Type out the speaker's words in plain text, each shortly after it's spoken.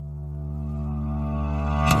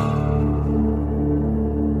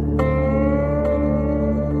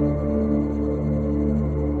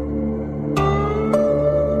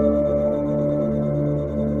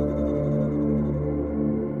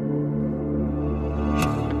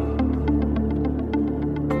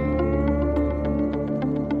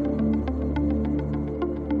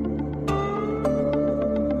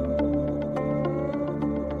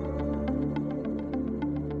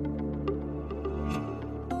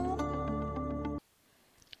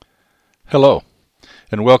Hello,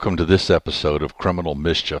 and welcome to this episode of Criminal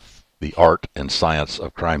Mischief, the Art and Science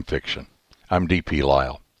of Crime Fiction. I'm D.P.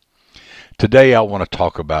 Lyle. Today I want to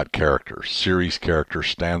talk about characters, series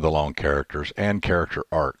characters, standalone characters, and character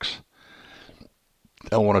arcs.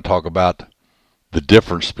 I want to talk about the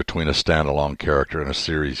difference between a standalone character and a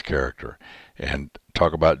series character, and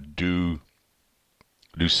talk about do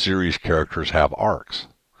series characters have arcs?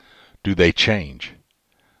 Do they change?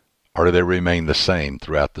 Or do they remain the same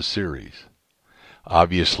throughout the series?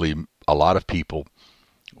 Obviously, a lot of people,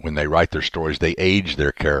 when they write their stories, they age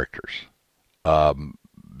their characters.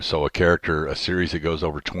 So a series that goes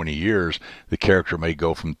over 20 years, the character may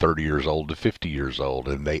go from 30 years old to 50 years old,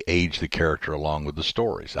 and they age the character along with the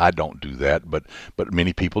stories. I don't do that, but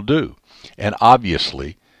many people do. And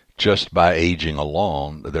obviously, just by aging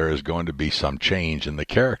alone, there is going to be some change in the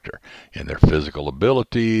character, in their physical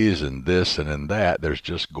abilities, and this and in that. There's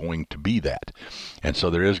just going to be that. And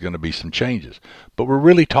so there is going to be some changes. But we're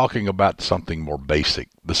really talking about something more basic,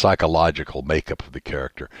 the psychological makeup of the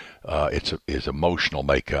character, its emotional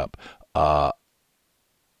makeup. Are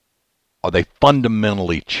they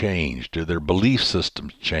fundamentally changed? Do their belief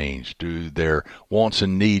systems change? Do their wants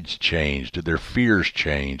and needs change? Do their fears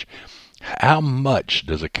change? How much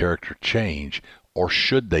does a character change, or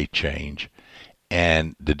should they change?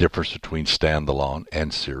 And the difference between standalone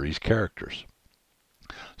and series characters.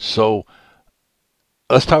 So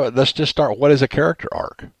let's just start. What is a character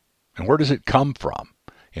arc? And where does it come from?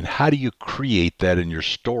 And how do you create that in your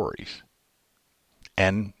stories?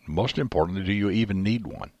 And most importantly, do you even need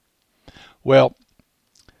one? Well,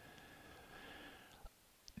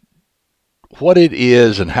 what it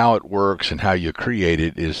is and how it works and how you create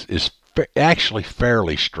it is actually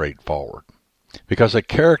fairly straightforward, because a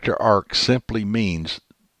character arc simply means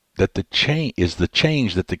that the change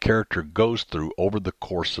that the character goes through over the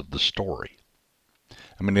course of the story.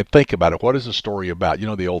 I mean, think about it. What is a story about? You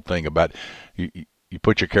know the old thing about you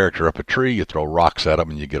put your character up a tree, you throw rocks at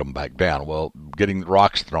them, and you get them back down. Well, getting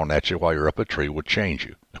rocks thrown at you while you're up a tree will change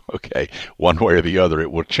you. Okay, one way or the other,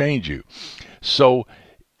 it will change you. So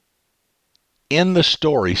in the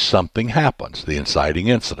story, something happens, the inciting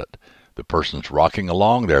incident. The person's rocking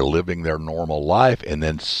along, they're living their normal life, and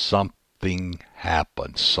then something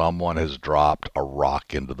happens. Someone has dropped a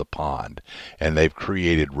rock into the pond, and they've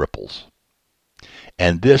created ripples.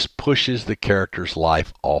 And this pushes the character's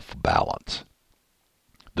life off balance.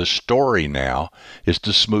 The story now is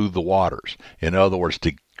to smooth the waters. In other words,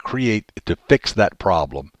 to fix that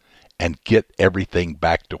problem and get everything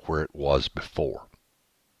back to where it was before.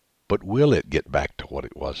 But will it get back to what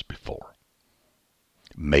it was before?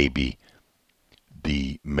 Maybe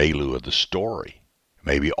the milieu of the story,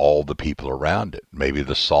 maybe all the people around it, maybe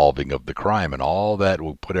the solving of the crime, and all that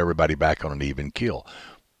will put everybody back on an even keel.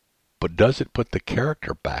 But does it put the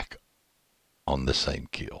character back on the same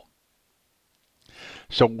keel?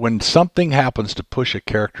 So when something happens to push a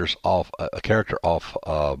character off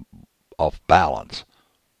balance,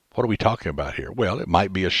 what are we talking about here? Well, it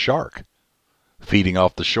might be a shark feeding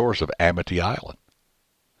off the shores of Amity Island,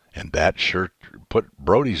 and that sure put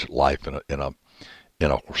Brody's life in a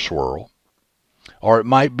swirl. Or it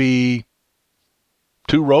might be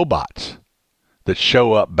two robots that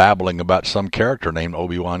show up babbling about some character named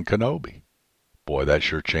Obi-Wan Kenobi. Boy, that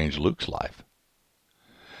sure changed Luke's life.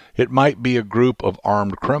 It might be a group of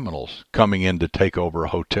armed criminals coming in to take over a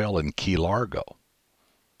hotel in Key Largo.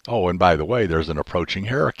 Oh, and by the way, there's an approaching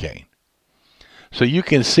hurricane. So you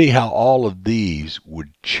can see how all of these would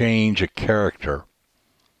change a character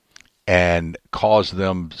and cause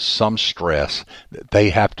them some stress that they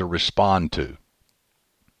have to respond to.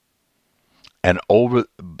 And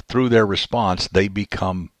through their response, they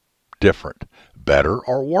become different, better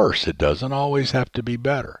or worse. It doesn't always have to be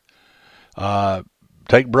better.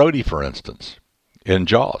 Take Brody, for instance, in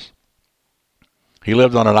Jaws. He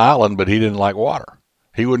lived on an island, but he didn't like water.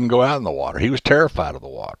 He wouldn't go out in the water. He was terrified of the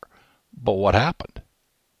water. But what happened?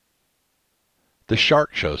 The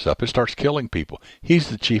shark shows up and starts killing people. He's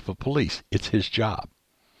the chief of police. It's his job.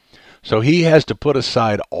 So he has to put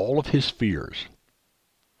aside all of his fears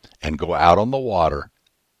and go out on the water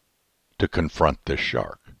to confront this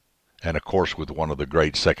shark. And of course, with one of the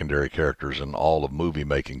great secondary characters in all of movie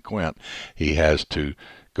making, Quint, he has to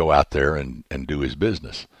go out there and do his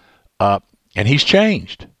business. And he's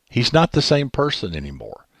changed. He's not the same person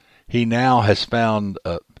anymore. He now has found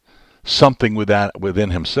something within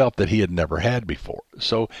himself that he had never had before.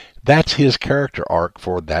 So that's his character arc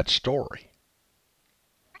for that story.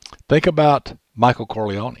 Think about Michael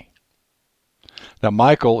Corleone. Now,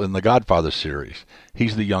 Michael in the Godfather series,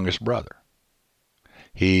 he's the youngest brother.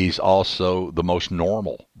 He's also the most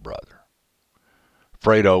normal brother.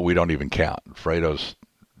 Fredo, we don't even count. Fredo's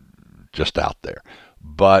just out there.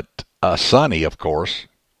 But Sonny, of course,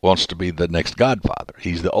 wants to be the next Godfather.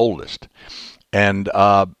 He's the oldest. And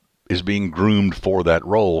is being groomed for that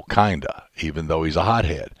role, kinda, even though he's a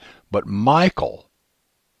hothead. But Michael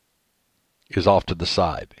is off to the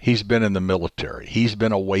side. He's been in the military. He's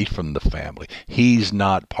been away from the family. He's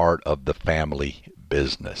not part of the family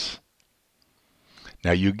business.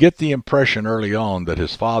 Now, you get the impression early on that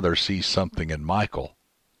his father sees something in Michael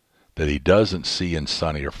that he doesn't see in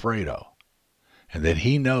Sonny or Fredo, and that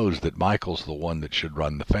he knows that Michael's the one that should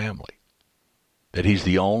run the family, that he's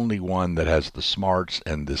the only one that has the smarts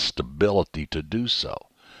and the stability to do so.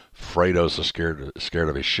 Fredo's scared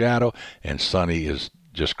of his shadow, and Sonny is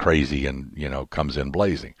just crazy and, comes in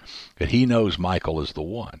blazing. That he knows Michael is the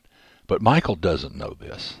one. But Michael doesn't know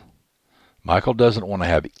this. Michael doesn't want to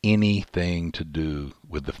have anything to do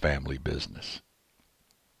with the family business.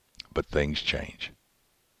 But things change.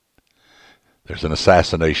 There's an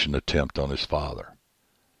assassination attempt on his father,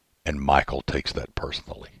 and Michael takes that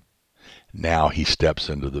personally. Now he steps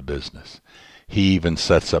into the business. He even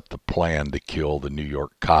sets up the plan to kill the New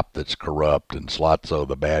York cop that's corrupt, and Slotzo,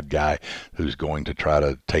 the bad guy, who's going to try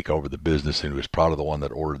to take over the business, and who was probably the one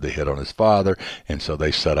that ordered the hit on his father. And so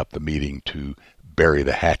they set up the meeting to bury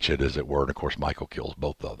the hatchet, as it were. And, of course, Michael kills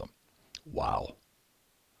both of them. Wow.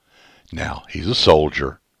 Now, he's a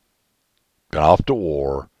soldier, gone off to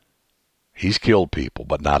war. He's killed people,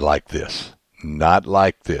 but not like this. Not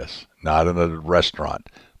like this. Not in a restaurant.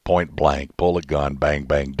 Point blank, pull a gun, bang,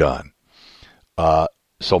 bang, done.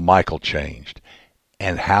 So Michael changed.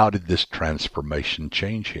 And how did this transformation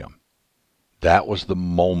change him? That was the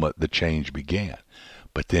moment the change began.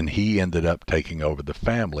 But then he ended up taking over the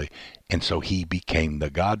family, and so he became the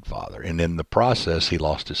Godfather. And in the process, he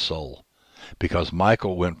lost his soul. Because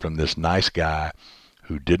Michael went from this nice guy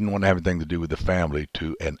who didn't want to have anything to do with the family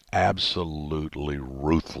to an absolutely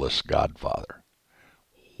ruthless Godfather.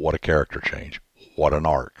 What a character change. What an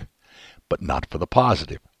arc. But not for the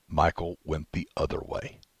positive. Michael went the other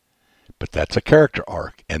way. But that's a character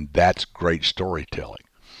arc, and that's great storytelling.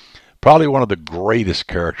 Probably one of the greatest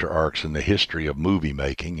character arcs in the history of movie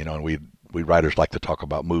making. And we writers like to talk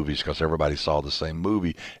about movies because everybody saw the same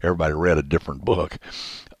movie. Everybody read a different book.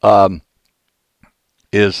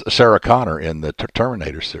 Is Sarah Connor in the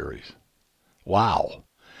Terminator series. Wow.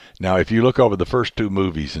 Now, if you look over the first two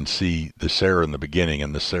movies and see the Sarah in the beginning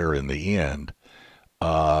and the Sarah in the end,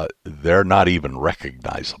 they're not even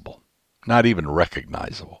recognizable. Not even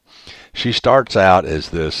recognizable. She starts out as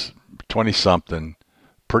this 20-something,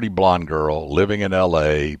 pretty blonde girl living in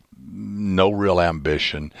L.A., no real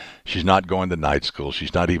ambition. She's not going to night school.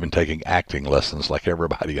 She's not even taking acting lessons like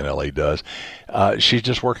everybody in L.A. does. She's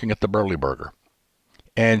just working at the Burley Burger.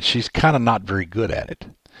 And she's kind of not very good at it.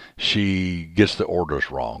 She gets the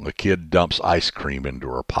orders wrong. The kid dumps ice cream into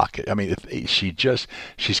her pocket. I mean,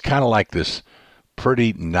 she's kind of like this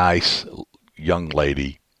pretty nice young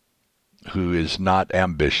lady who is not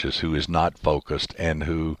ambitious, who is not focused, and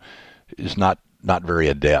who is not very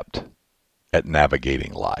adept at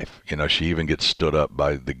navigating life. She even gets stood up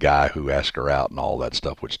by the guy who asked her out and all that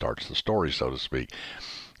stuff, which starts the story, so to speak.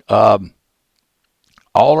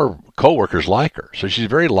 All her coworkers like her, so she's a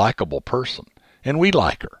very likable person, and we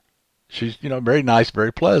like her. She's, very nice,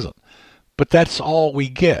 very pleasant. But that's all we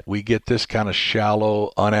get. We get this kind of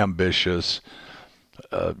shallow, unambitious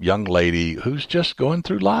young lady who's just going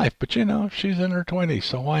through life. But, she's in her 20s,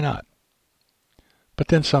 so why not? But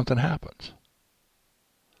then something happens.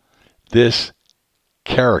 This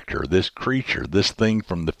character, this creature, this thing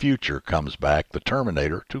from the future comes back, the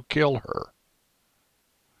Terminator, to kill her.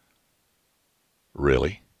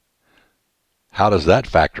 Really? How does that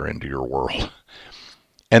factor into your world?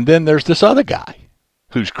 And then there's this other guy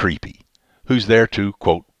who's creepy, who's there to,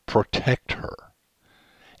 quote, protect her.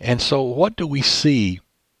 And so what do we see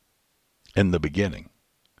in the beginning?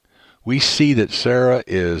 We see that Sarah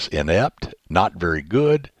is inept, not very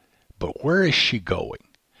good, but where is she going?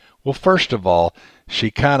 Well, first of all,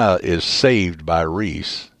 she kind of is saved by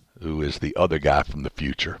Reese, who is the other guy from the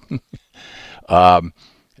future,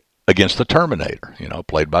 against the Terminator,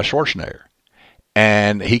 played by Schwarzenegger.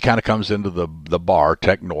 And he kind of comes into the bar,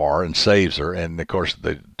 Tech Noir, and saves her. And, of course,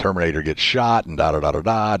 the Terminator gets shot and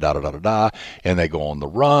da-da-da-da-da, and they go on the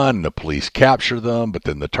run, and the police capture them. But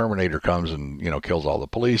then the Terminator comes and, kills all the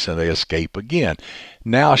police, and they escape again.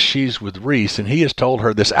 Now she's with Reese, and he has told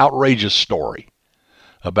her this outrageous story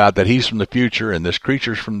about that he's from the future and this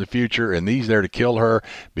creature's from the future and he's there to kill her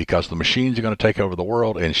because the machines are going to take over the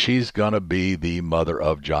world and she's going to be the mother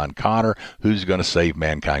of John Connor who's going to save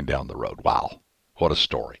mankind down the road. Wow, what a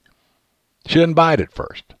story. She didn't buy it at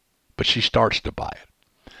first, but she starts to buy it.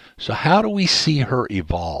 So how do we see her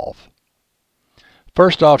evolve?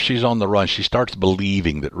 First off, she's on the run. She starts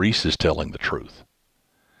believing that Reese is telling the truth.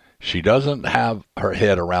 She doesn't have her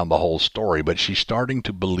head around the whole story, but she's starting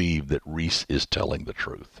to believe that Reese is telling the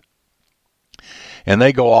truth. And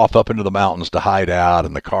they go off up into the mountains to hide out,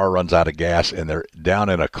 and the car runs out of gas, and they're down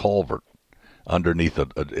in a culvert underneath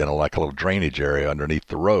like a little drainage area underneath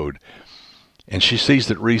the road. And she sees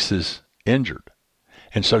that Reese is injured.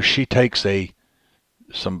 And so she takes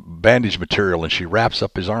some bandage material and she wraps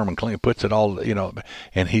up his arm and puts it all,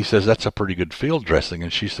 and he says, that's a pretty good field dressing.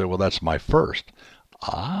 And she said, well, that's my first.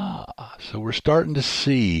 So we're starting to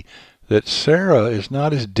see that Sarah is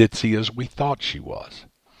not as ditzy as we thought she was.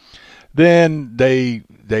 Then they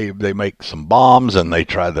make some bombs and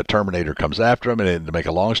the Terminator comes after them, and to make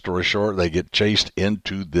a long story short, they get chased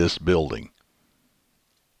into this building.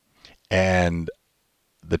 And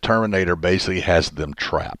the Terminator basically has them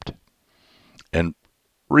trapped. And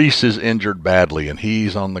Reese is injured badly, and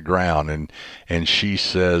he's on the ground, and she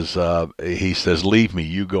says, he says, leave me,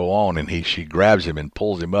 you go on. And she grabs him and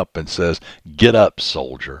pulls him up and says, get up,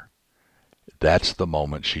 soldier. That's the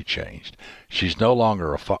moment she changed. She's no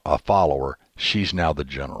longer a follower. She's now the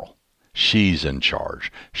general. She's in charge.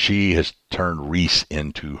 She has turned Reese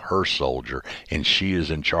into her soldier, and she is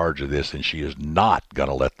in charge of this, and she is not going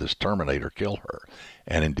to let this Terminator kill her.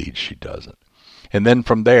 And indeed, she doesn't. And then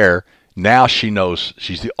from there, now she knows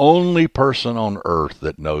she's the only person on earth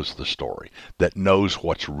that knows the story, that knows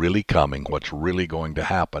what's really coming, what's really going to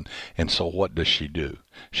happen. And so what does she do?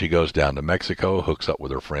 She goes down to Mexico, hooks up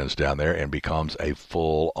with her friends down there, and becomes a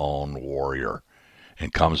full-on warrior,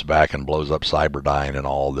 and comes back and blows up Cyberdyne and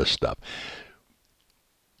all this stuff.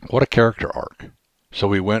 What a character arc. So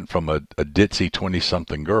we went from a ditzy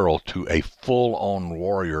 20-something girl to a full-on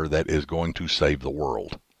warrior that is going to save the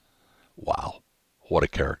world. Wow. What a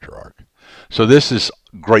character arc. So this is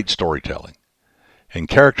great storytelling. And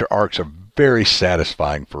character arcs are very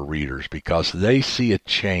satisfying for readers because they see a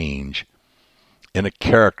change in a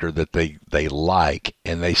character that they like,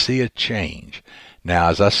 and they see a change. Now,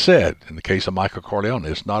 as I said, in the case of Michael Corleone,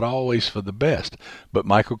 it's not always for the best, but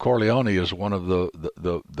Michael Corleone is one of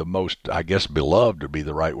the most, I guess, beloved would be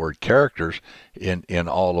the right word, characters in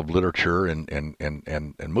all of literature and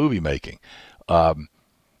movie making.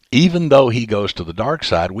 Even though he goes to the dark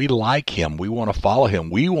side, we like him. We want to follow him.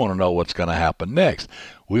 We want to know what's going to happen next.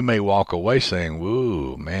 We may walk away saying,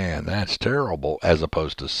 "Ooh, man, that's terrible," as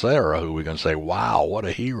opposed to Sarah, who we're going to say, "Wow, what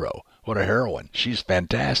a hero. What a heroine. She's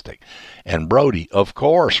fantastic." And Brody, of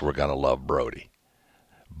course, we're going to love Brody.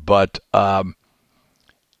 But the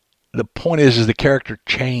point is the character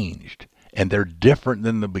changed, and they're different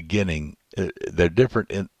than the beginning. They're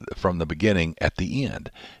different from the beginning at the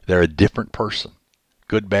end. They're a different person.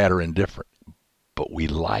 Good, bad, or indifferent. But we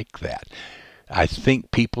like that. I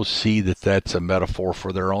think people see that that's a metaphor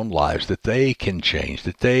for their own lives, that they can change,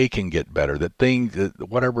 that they can get better, that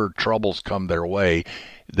whatever troubles come their way,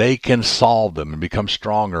 they can solve them and become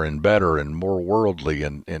stronger and better and more worldly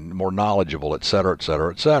and more knowledgeable, et cetera, et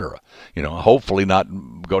cetera, et cetera. Hopefully not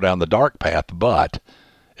go down the dark path, but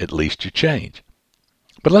at least you change.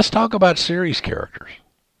 But let's talk about series characters.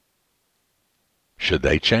 Should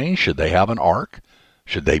they change? Should they have an arc?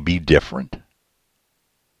 Should they be different?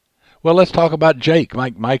 Well, let's talk about Jake,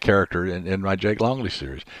 my character in my Jake Longley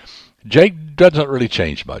series. Jake doesn't really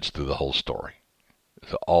change much through the whole story.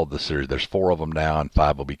 So all the series, there's 4 of them now, and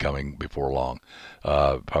 5 will be coming before long,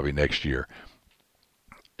 probably next year.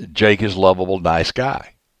 Jake is lovable, nice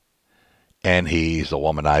guy. And he's a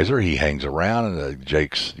womanizer. He hangs around, and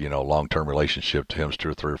Jake's long-term relationship to him is 2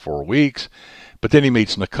 or 3 or 4 weeks. But then he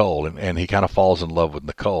meets Nicole, and he kind of falls in love with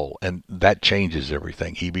Nicole, and that changes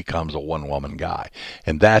everything. He becomes a one-woman guy,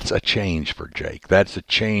 and that's a change for Jake. That's a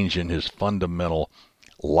change in his fundamental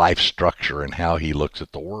life structure and how he looks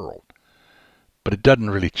at the world. But it doesn't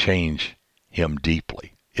really change him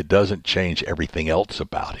deeply. It doesn't change everything else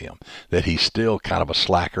about him, that he's still kind of a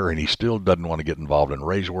slacker, and he still doesn't want to get involved in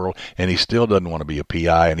Ray's world, and he still doesn't want to be a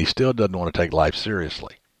PI, and he still doesn't want to take life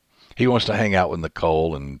seriously. He wants to hang out with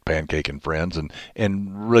Nicole and Pancake and friends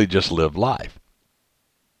and really just live life.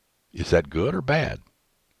 Is that good or bad?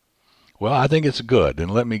 Well, I think it's good, and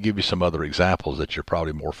let me give you some other examples that you're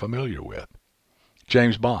probably more familiar with.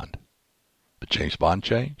 James Bond. Did James Bond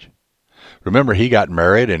change? Remember, he got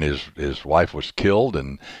married and his wife was killed,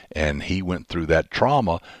 and he went through that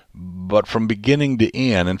trauma. But from beginning to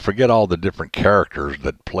end, and forget all the different characters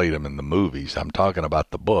that played him in the movies, I'm talking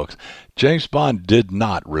about the books, James Bond did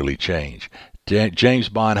not really change. James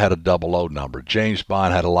Bond had a 00 number. James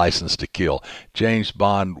Bond had a license to kill. James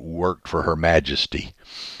Bond worked for Her Majesty.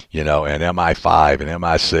 and MI5 and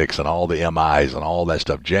MI6 and all the MIs and all that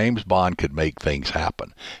stuff. James Bond could make things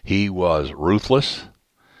happen. He was ruthless.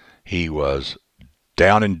 He was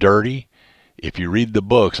down and dirty. If you read the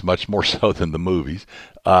books, much more so than the movies,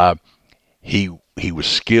 he was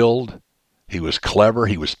skilled. He was clever.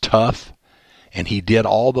 He was tough. And he did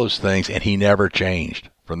all those things, and he never changed.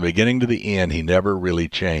 From the beginning to the end, he never really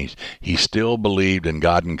changed. He still believed in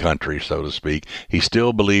God and country, so to speak. He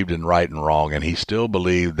still believed in right and wrong, and he still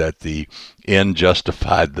believed that the end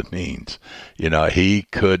justified the means. He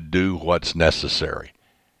could do what's necessary,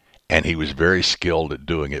 and he was very skilled at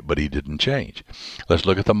doing it, but he didn't change. Let's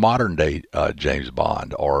look at the modern day James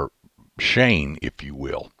Bond, or Shane, if you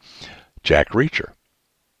will. Jack Reacher.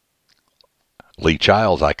 Lee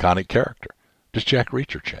Child's iconic character. Does Jack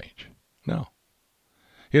Reacher change? No.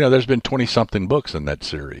 There's been 20-something books in that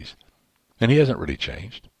series, and he hasn't really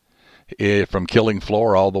changed. From Killing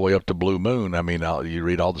Floor all the way up to Blue Moon, you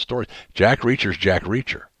read all the stories. Jack Reacher's Jack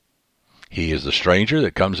Reacher. He is the stranger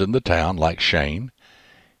that comes into town like Shane.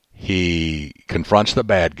 He confronts the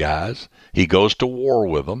bad guys. He goes to war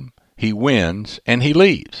with them. He wins, and he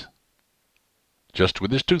leaves. Just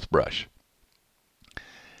with his toothbrush.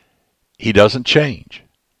 He doesn't change.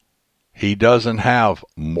 He doesn't have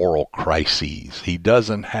moral crises. He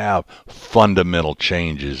doesn't have fundamental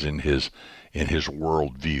changes in his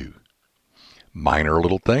worldview. Minor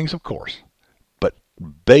little things, of course. But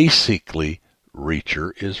basically,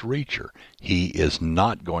 Reacher is Reacher. He is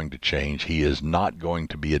not going to change. He is not going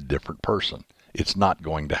to be a different person. It's not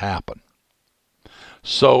going to happen.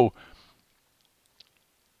 So,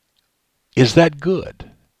 is that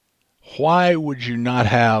good? Why would you not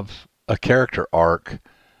have a character arc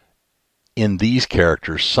in these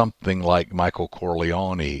characters, something like Michael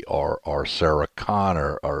Corleone or Sarah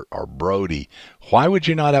Connor or Brody? Why would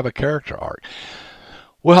you not have a character arc?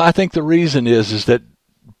 Well, I think the reason is that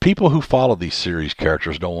people who follow these series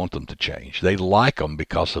characters don't want them to change. They like them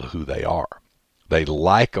because of who they are. They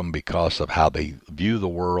like them because of how they view the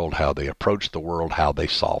world, how they approach the world, how they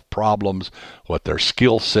solve problems, what their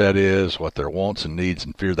skill set is, what their wants and needs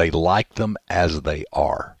and fears. They like them as they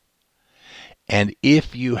are. And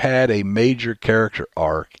if you had a major character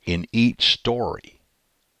arc in each story,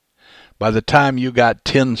 by the time you got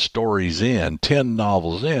 10 stories in, 10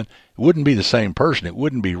 novels in, it wouldn't be the same person. It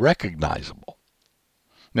wouldn't be recognizable.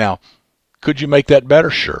 Now, could you make that better?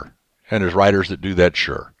 Sure. And there's writers that do that,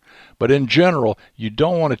 sure. But in general, you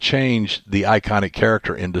don't want to change the iconic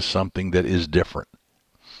character into something that is different.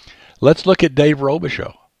 Let's look at Dave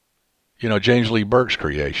Robichaux. James Lee Burke's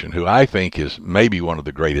creation, who I think is maybe one of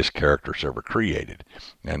the greatest characters ever created.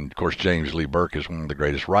 And, of course, James Lee Burke is one of the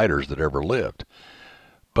greatest writers that ever lived.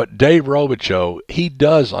 But Dave Robichaux, he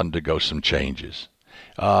does undergo some changes.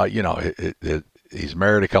 He's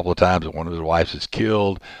married a couple of times, and one of his wives is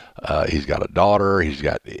killed. He's got a daughter. He's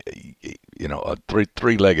got, a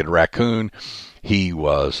three-legged raccoon. He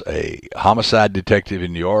was a homicide detective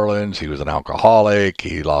in New Orleans. He was an alcoholic.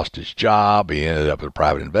 He lost his job. He ended up as a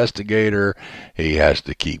private investigator. He has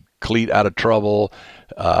to keep Cleet out of trouble.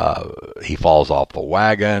 He falls off the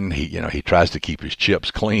wagon. He tries to keep his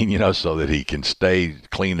chips clean, so that he can stay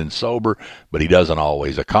clean and sober, but he doesn't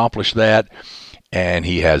always accomplish that. And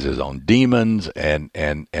he has his own demons, and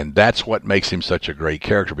that's what makes him such a great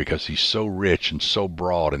character, because he's so rich and so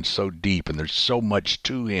broad and so deep, and there's so much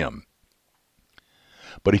to him.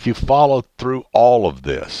 But if you follow through all of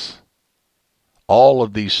this, all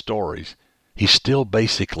of these stories, he's still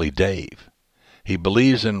basically Dave. He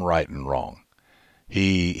believes in right and wrong.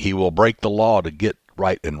 He will break the law to get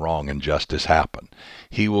right and wrong and justice happen.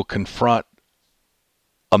 He will confront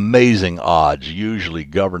amazing odds, usually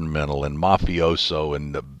governmental and mafioso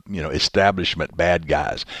and establishment bad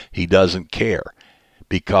guys. He doesn't care,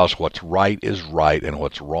 because what's right is right and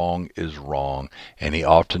what's wrong is wrong, and he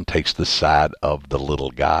often takes the side of the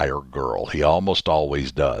little guy or girl. He almost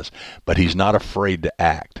always does, but he's not afraid to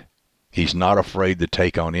act. He's not afraid to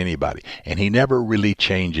take on anybody, and he never really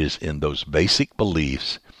changes in those basic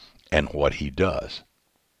beliefs and what he does.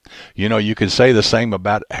 You can say the same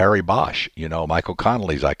about Harry Bosch, Michael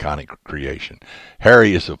Connelly's iconic creation.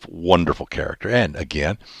 Harry is a wonderful character, and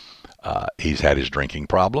again, he's had his drinking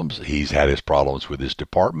problems. He's had his problems with his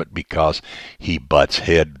department because he butts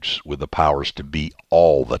heads with the powers to be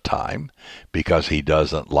all the time, because he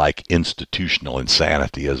doesn't like institutional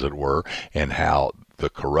insanity, as it were, and how the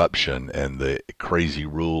corruption and the crazy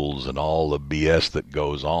rules and all the BS that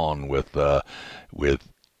goes on with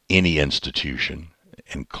any institution,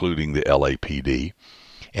 including the LAPD.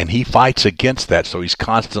 And he fights against that, so he's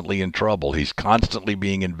constantly in trouble. He's constantly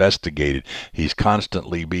being investigated. He's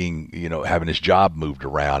constantly being, having his job moved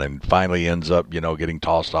around, and finally ends up, getting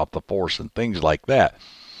tossed off the force and things like that.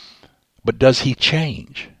 But does he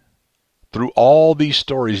change? Through all these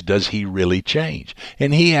stories, does he really change?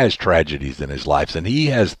 And he has tragedies in his life, and he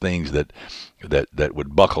has things that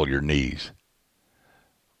would buckle your knees.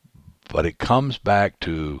 But it comes back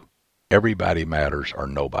to everybody matters or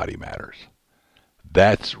nobody matters.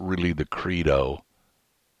 That's really the credo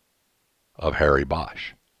of Harry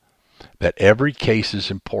Bosch. That every case is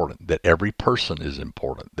important, that every person is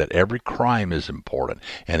important, that every crime is important,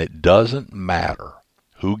 and it doesn't matter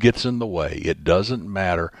who gets in the way. It doesn't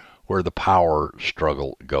matter where the power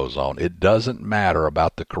struggle goes on. It doesn't matter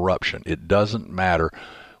about the corruption. It doesn't matter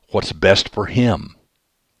what's best for him.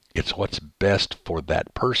 It's what's best for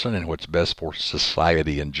that person and what's best for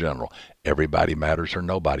society in general. Everybody matters or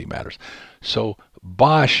nobody matters. So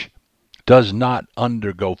Bosch does not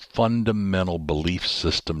undergo fundamental belief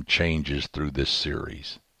system changes through this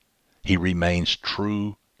series. He remains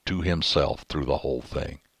true to himself through the whole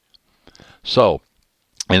thing. So,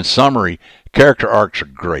 in summary, character arcs are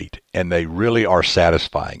great, and they really are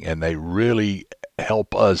satisfying, and they really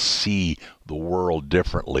help us see the world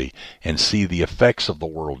differently and see the effects of the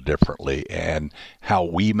world differently and how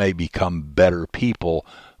we may become better people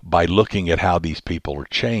by looking at how these people are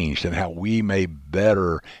changed, and how we may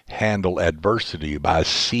better handle adversity by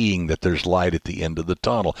seeing that there's light at the end of the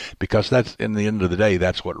tunnel. Because that's, in the end of the day,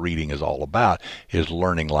 that's what reading is all about, is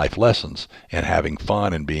learning life lessons and having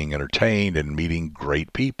fun and being entertained and meeting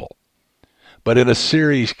great people. But in a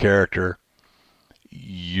series character,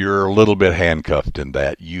 you're a little bit handcuffed in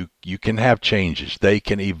that. You can have changes. They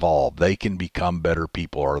can evolve. They can become better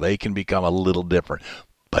people, or they can become a little different.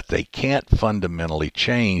 But they can't fundamentally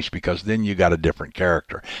change, because then you got a different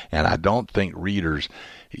character. And I don't think readers,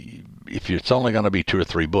 if it's only going to be 2 or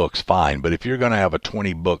 3 books, fine. But if you're going to have a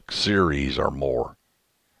 20-book series or more,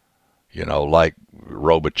 like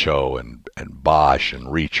Robichaux and Bosch and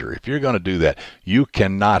Reacher, if you're going to do that, you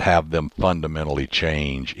cannot have them fundamentally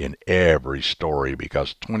change in every story,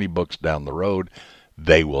 because 20 books down the road,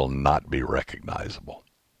 they will not be recognizable.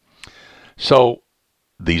 So,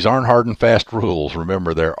 these aren't hard and fast rules.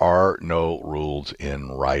 Remember, there are no rules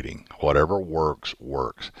in writing. Whatever works,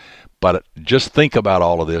 works. But just think about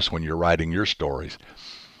all of this when you're writing your stories.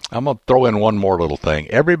 I'm going to throw in one more little thing.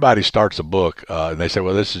 Everybody starts a book, and they say,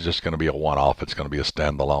 well, this is just going to be a one-off. It's going to be a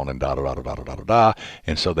standalone and da-da-da-da-da-da-da.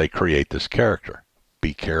 And so they create this character.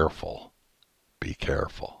 Be careful. Be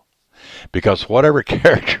careful. Because whatever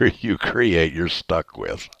character you create, you're stuck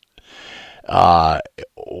with.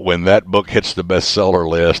 When that book hits the bestseller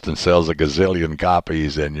list and sells a gazillion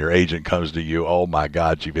copies, and your agent comes to you, oh my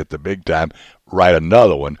God, you've hit the big time, write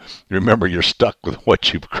another one. Remember, you're stuck with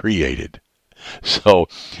what you've created. So,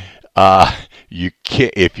 you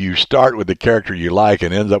can't, if you start with the character you like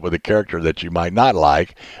and ends up with a character that you might not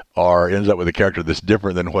like, or ends up with a character that's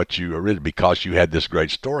different than what you originally, because you had this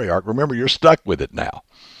great story arc, remember, you're stuck with it now.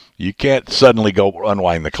 You can't suddenly go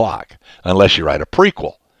unwind the clock unless you write a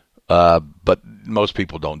prequel. But most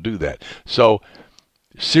people don't do that. So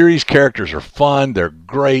series characters are fun. They're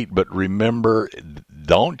great. But remember,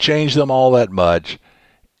 don't change them all that much,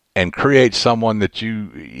 and create someone that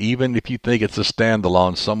you, even if you think it's a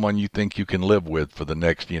standalone, someone you think you can live with for the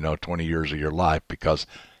next, 20 years of your life, because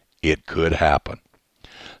it could happen.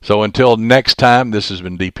 So until next time, this has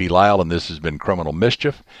been D.P. Lyle, and this has been Criminal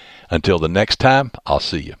Mischief. Until the next time, I'll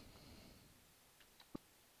see you.